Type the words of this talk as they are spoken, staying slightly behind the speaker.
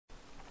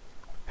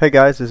Hey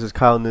guys, this is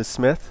Kyle Niz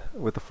Smith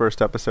with the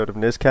first episode of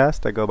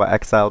NizCast. I go by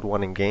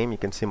Exiled1 in game. You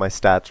can see my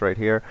stats right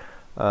here.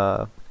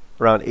 Around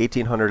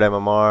 1800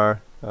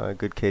 MMR,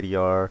 good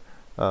KDR,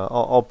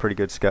 all pretty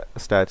good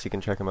stats. You can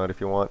check them out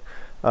if you want.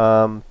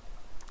 I've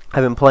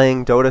been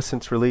playing Dota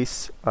since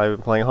release. I've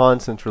been playing HoN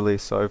since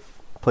release, so I've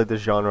played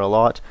this genre a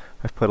lot.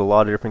 I've played a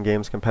lot of different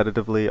games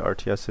competitively,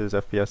 RTSs,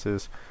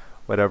 FPSs,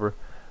 whatever.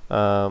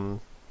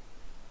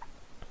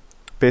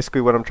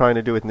 Basically what I'm trying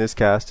to do with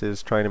NizCast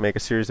is trying to make a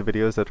series of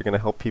videos that are going to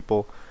help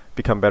people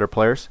become better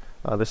players.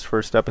 This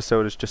first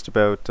episode is just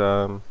about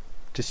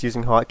just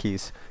using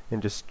hotkeys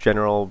and just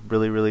general,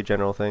 really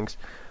general things.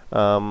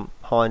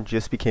 HoN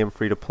just became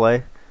free to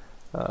play,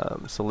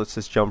 so let's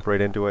just jump right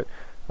into it.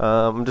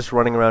 I'm just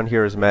running around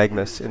here as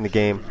Magnus in the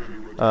game.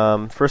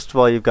 First of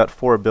all, you've got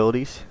 4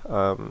 abilities,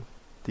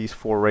 these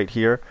 4 right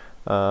here.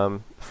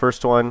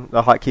 First one,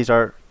 the hotkeys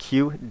are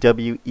Q,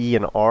 W, E,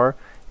 and R.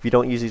 If you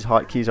don't use these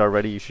hotkeys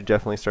already, you should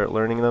definitely start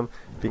learning them.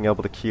 Being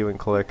able to Q and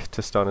click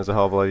to stun is a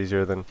hell of a lot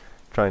easier than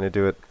trying to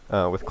do it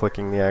with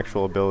clicking the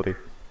actual ability.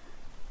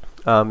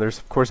 There's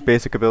of course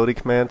basic ability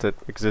commands that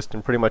exist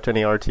in pretty much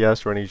any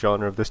RTS or any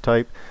genre of this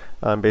type.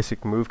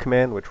 Basic move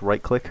command, which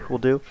right click will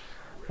do.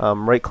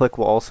 Right click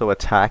will also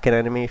attack an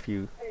enemy if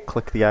you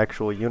click the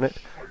actual unit.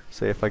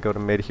 Say if I go to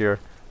mid here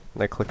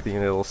and I click the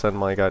unit, it'll send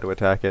my guy to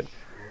attack it.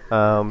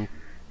 Then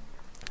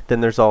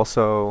there's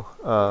also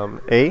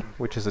A,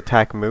 which is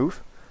attack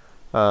move.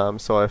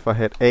 So if I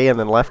hit A and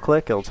then left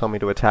click, it'll tell me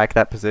to attack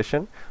that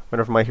position.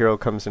 Whenever my hero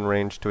comes in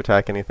range to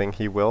attack anything,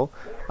 he will.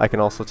 I can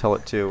also tell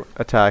it to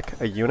attack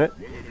a unit,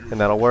 and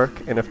that'll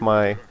work. And if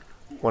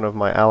one of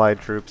my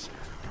allied troops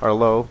are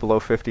low, below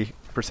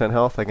 50%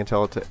 health, I can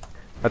tell it to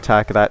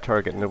attack that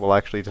target, and it will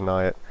actually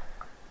deny it.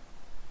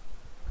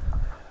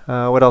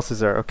 What else is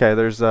there? Okay,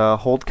 there's a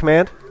hold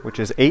command, which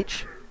is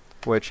H,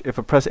 which if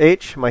I press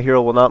H, my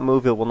hero will not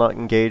move, it will not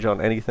engage on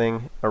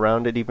anything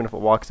around it. Even if it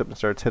walks up and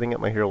starts hitting it,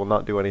 my hero will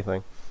not do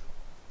anything.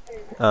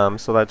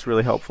 So that's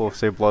really helpful if,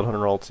 say,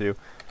 Bloodhunter ults you.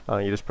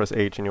 You just press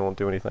H and you won't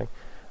do anything.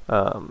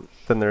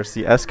 Then there's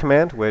the S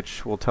command,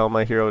 which will tell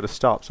my hero to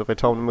stop. So if I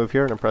tell him to move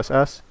here and I press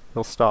S,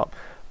 he'll stop.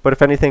 But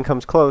if anything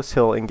comes close,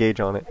 he'll engage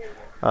on it.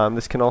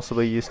 This can also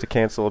be used to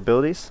cancel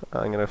abilities.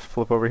 I'm going to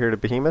flip over here to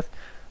Behemoth.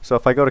 So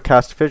if I go to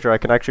cast Fissure, I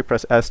can actually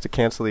press S to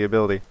cancel the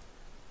ability.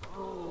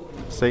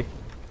 See?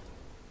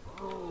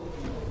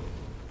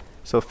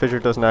 So Fissure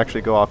doesn't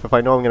actually go off. If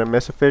I know I'm going to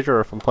miss a Fissure, or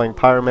if I'm playing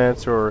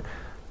Pyromancer, or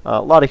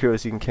a lot of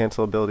heroes you can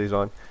cancel abilities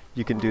on,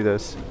 you can do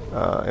this,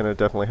 and it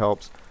definitely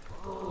helps.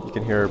 You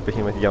can hear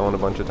Behemoth yelling a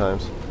bunch of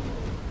times.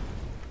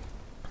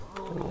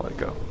 And let it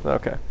go.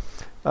 Okay.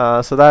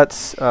 So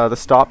that's the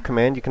stop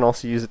command. You can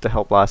also use it to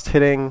help last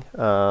hitting.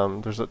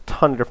 There's a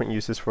ton of different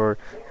uses for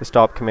the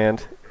stop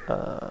command.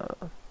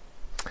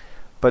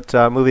 But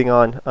moving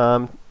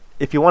on,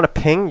 if you want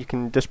to ping, you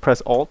can just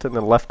press Alt and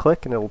then left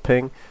click, and it will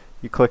ping.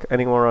 You click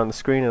anywhere on the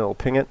screen and it'll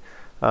ping it.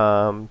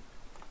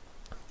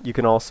 You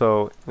can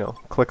also,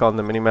 click on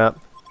the minimap.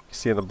 You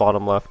see in the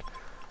bottom left.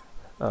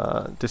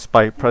 Just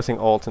by pressing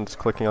Alt and just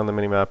clicking on the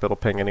minimap, it'll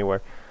ping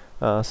anywhere.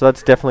 So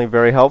that's definitely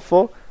very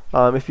helpful.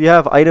 If you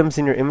have items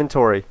in your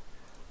inventory,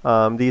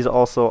 these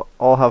also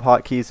all have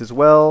hotkeys as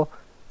well.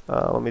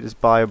 Let me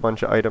just buy a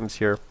bunch of items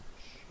here.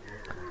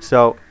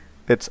 So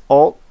it's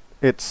Alt.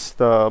 It's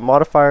the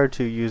modifier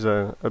to use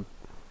a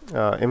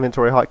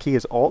inventory hotkey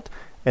is Alt,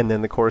 and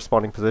then the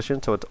corresponding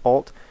position. So it's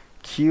Alt,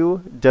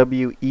 Q,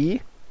 W,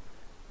 E,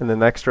 and the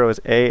next row is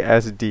A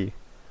as D.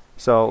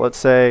 So let's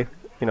say,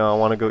 I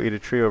want to go eat a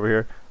tree over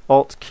here.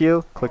 Alt,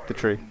 Q, click the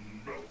tree.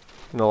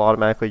 And it'll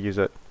automatically use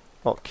it.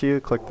 Alt, Q,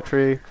 click the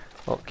tree.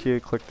 Alt, Q,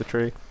 click the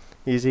tree.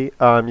 Easy.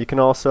 You can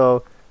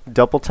also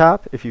double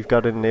tap if you've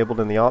got it enabled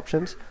in the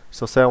options.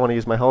 So say I want to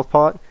use my health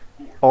pot.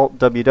 Alt,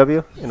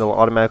 WW, and it'll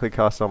automatically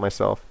cast it on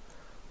myself.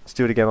 Let's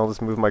do it again. I'll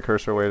just move my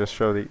cursor away to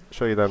show you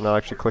that I'm not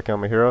actually clicking on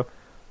my hero.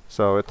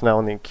 So it's now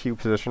in the Q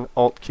position.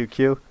 Alt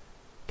QQ,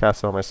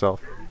 cast it on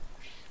myself.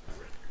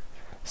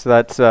 So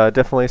that's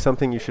definitely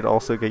something you should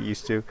also get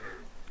used to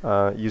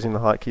using the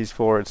hotkeys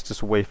for. It's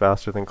just way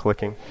faster than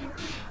clicking.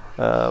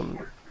 Now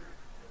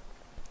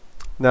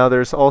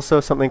there's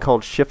also something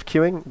called shift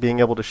queuing,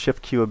 being able to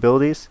shift queue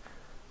abilities.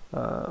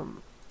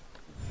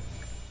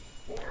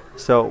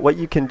 So what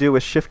you can do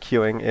with shift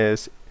queuing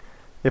is,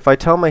 if I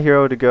tell my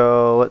hero to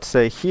go, let's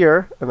say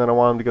here, and then I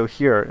want him to go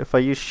here, if I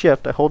use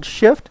shift, I hold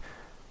shift,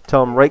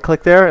 tell him right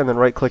click there, and then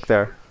right click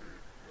there.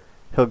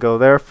 He'll go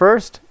there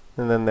first,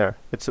 and then there.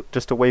 It's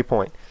just a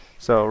waypoint.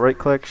 So right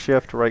click,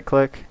 shift, right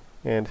click,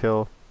 and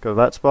he'll go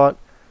that spot,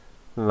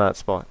 and that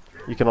spot.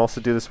 You can also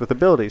do this with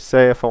abilities.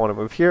 Say if I want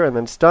to move here and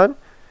then stun,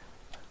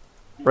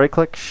 right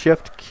click,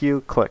 shift,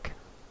 Q, click.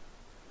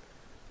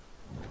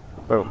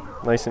 Boom,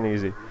 nice and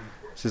easy.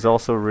 This is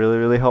also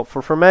really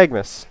helpful for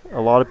Magnus.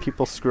 A lot of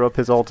people screw up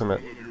his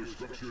ultimate.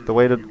 The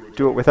way to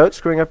do it without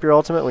screwing up your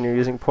ultimate when you're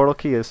using portal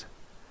key is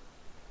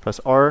press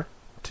R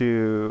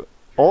to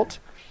Alt,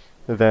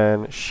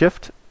 then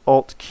Shift,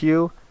 Alt,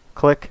 Q,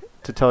 click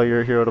to tell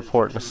your hero to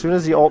port. And as soon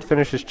as the Alt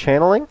finishes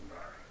channeling,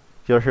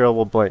 your hero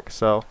will blink.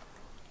 So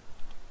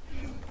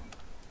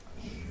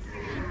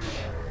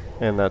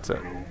and that's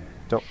it.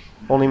 Don't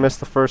only miss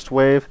the first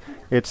wave.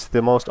 It's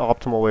the most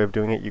optimal way of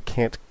doing it. You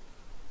can't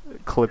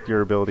clip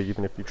your ability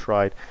even if you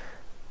tried.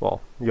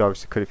 Well, you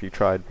obviously could if you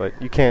tried,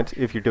 but you can't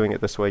if you're doing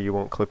it this way. You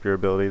won't clip your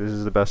ability. This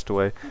is the best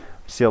way. You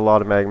see a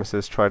lot of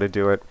Magnuses try to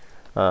do it.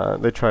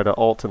 They try to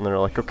alt and they're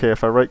like, okay,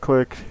 if I right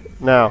click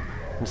now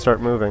and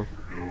start moving,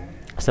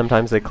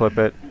 sometimes they clip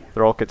it.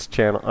 Their alt gets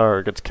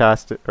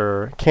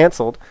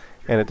cancelled,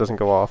 and it doesn't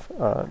go off.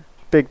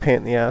 Big pain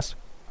in the ass.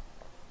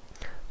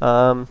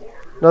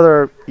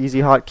 Another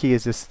easy hotkey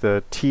is just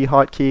the T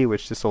hotkey,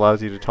 which just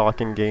allows you to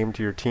talk in game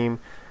to your team.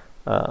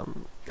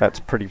 That's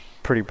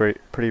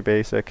pretty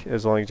basic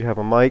as long as you have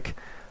a mic.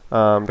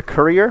 The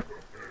courier,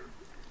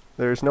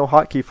 there's no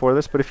hotkey for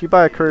this, but if you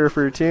buy a courier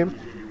for your team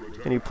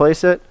and you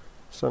place it,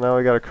 so now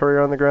we got a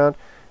courier on the ground.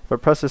 If I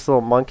press this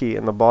little monkey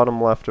in the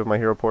bottom left of my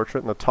hero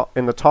portrait,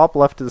 in the top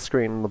left of the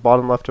screen, in the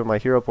bottom left of my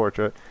hero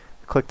portrait,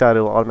 click that,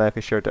 it'll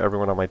automatically share it to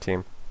everyone on my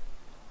team.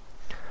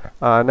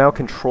 Now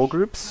control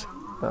groups.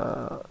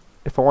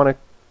 If I want to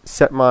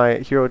set my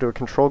hero to a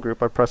control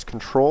group, I press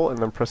control and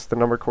then press the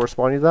number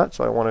corresponding to that.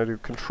 So I want to do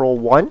control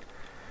 1.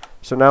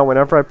 So now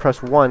whenever I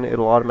press 1,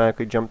 it'll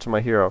automatically jump to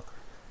my hero.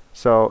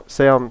 So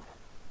say I'm,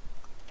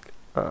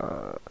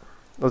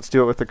 let's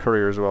do it with the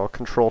courier as well,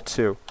 control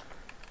 2.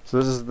 So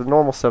this is the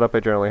normal setup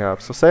I generally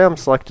have. So say I'm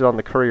selected on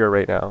the courier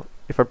right now.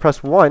 If I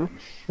press 1,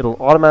 it'll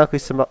automatically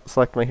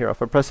select my hero.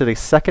 If I press it a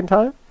second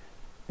time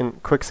in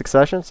quick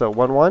succession, so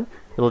 1, 1,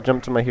 it'll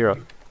jump to my hero.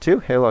 2,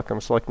 hey look, I'm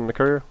selecting the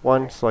courier.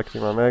 1,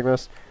 selecting my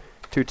Magnus.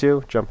 2,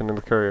 2, jump into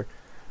the courier.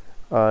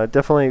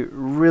 Definitely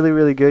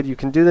really good. You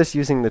can do this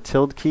using the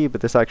tilde key,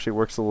 but this actually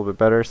works a little bit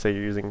better. Say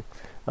you're using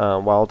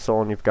Wild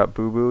Soul and you've got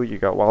Boo Boo. You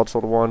got Wild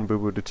Soul to 1, Boo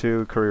Boo to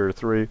 2, Courier to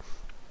 3.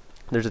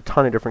 There's a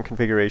ton of different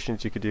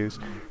configurations you could use.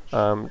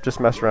 Just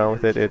mess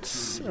around with it.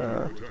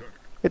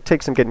 It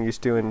takes some getting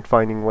used to and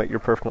finding what your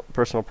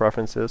personal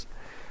preference is.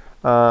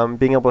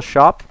 Being able to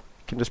shop,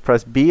 you can just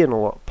press B and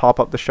it'll pop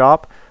up the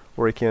shop,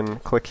 or you can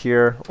click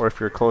here, or if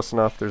you're close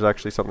enough, there's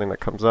actually something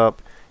that comes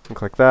up. You can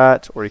click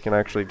that, or you can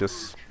actually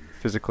just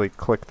physically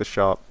click the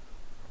shop.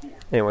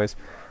 Anyways,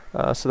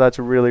 so that's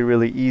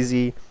really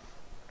easy.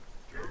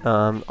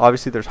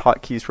 Obviously there's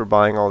hotkeys for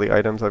buying all the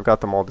items. I've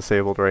got them all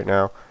disabled right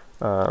now,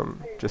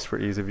 just for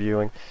ease of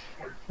viewing.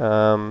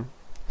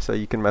 So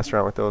you can mess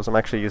around with those. I'm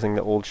actually using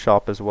the old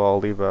shop as well. I'll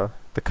leave the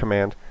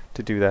command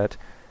to do that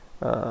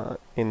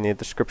in the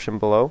description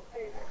below.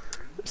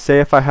 Say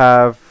if I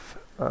have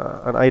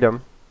an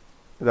item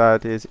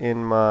that is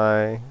in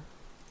my...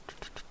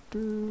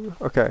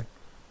 Okay,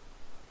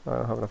 I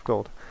don't have enough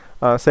gold.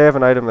 Say I have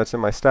an item that's in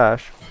my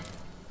stash.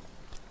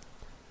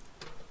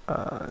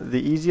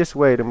 The easiest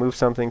way to move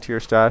something to your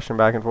stash and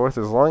back and forth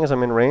is as long as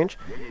I'm in range,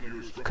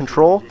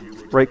 control,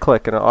 right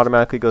click, and it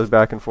automatically goes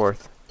back and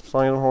forth. As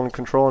long as I'm holding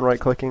control and right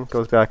clicking,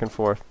 goes back and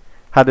forth.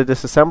 How to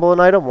disassemble an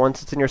item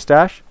once it's in your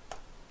stash?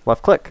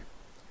 Left click.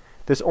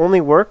 This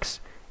only works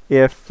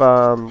if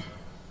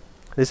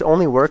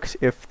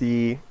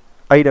the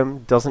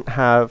item doesn't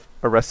have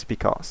a recipe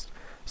cost.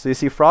 So you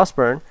see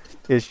Frostburn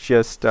is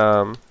just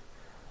a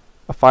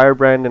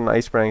Firebrand and an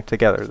Icebrand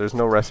together. There's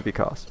no recipe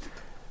cost.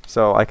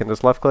 So I can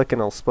just left click and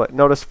it'll split.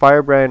 Notice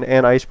Firebrand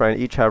and Icebrand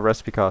each have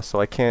recipe costs,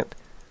 so I can't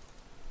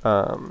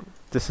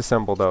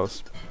disassemble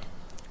those.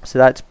 So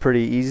that's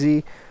pretty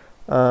easy.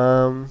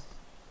 Last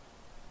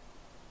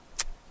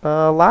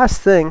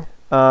thing,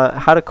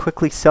 how to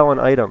quickly sell an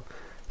item.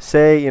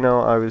 Say,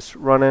 I was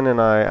running and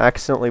I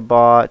accidentally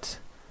bought,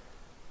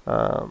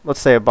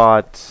 let's say I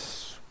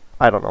bought,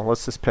 I don't know,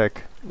 let's just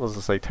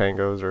say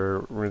Tangos or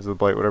Runes of the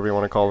Blight, whatever you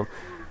want to call them,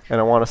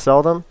 and I want to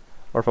sell them,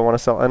 or if I want to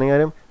sell any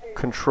item,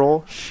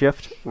 Control,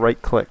 Shift,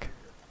 right click.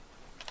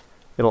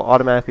 It'll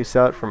automatically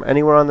sell it from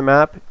anywhere on the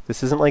map.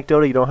 This isn't like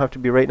Dota, you don't have to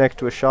be right next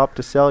to a shop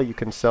to sell. You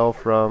can sell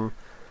from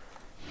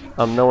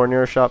nowhere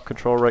near a shop,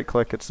 Control, right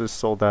click, it's just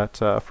sold at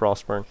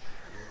Frostburn.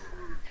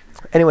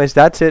 Anyways,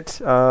 that's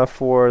it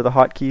for the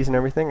hotkeys and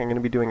everything. I'm going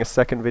to be doing a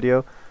second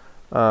video,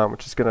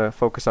 which is going to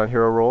focus on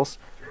hero roles,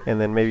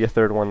 and then maybe a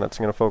third one that's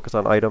going to focus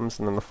on items,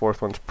 and then the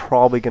fourth one's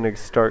probably going to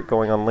start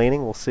going on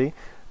laning. We'll see.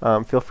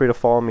 Feel free to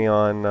follow me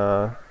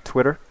on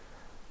Twitter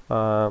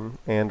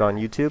and on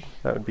YouTube.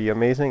 That would be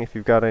amazing. If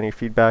you've got any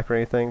feedback or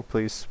anything,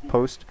 please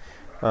post.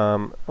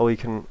 Or you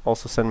can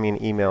also send me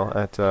an email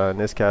at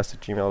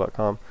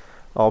nizcast@gmail.com.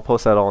 I'll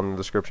post that all in the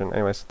description.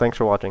 Anyways, thanks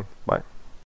for watching. Bye.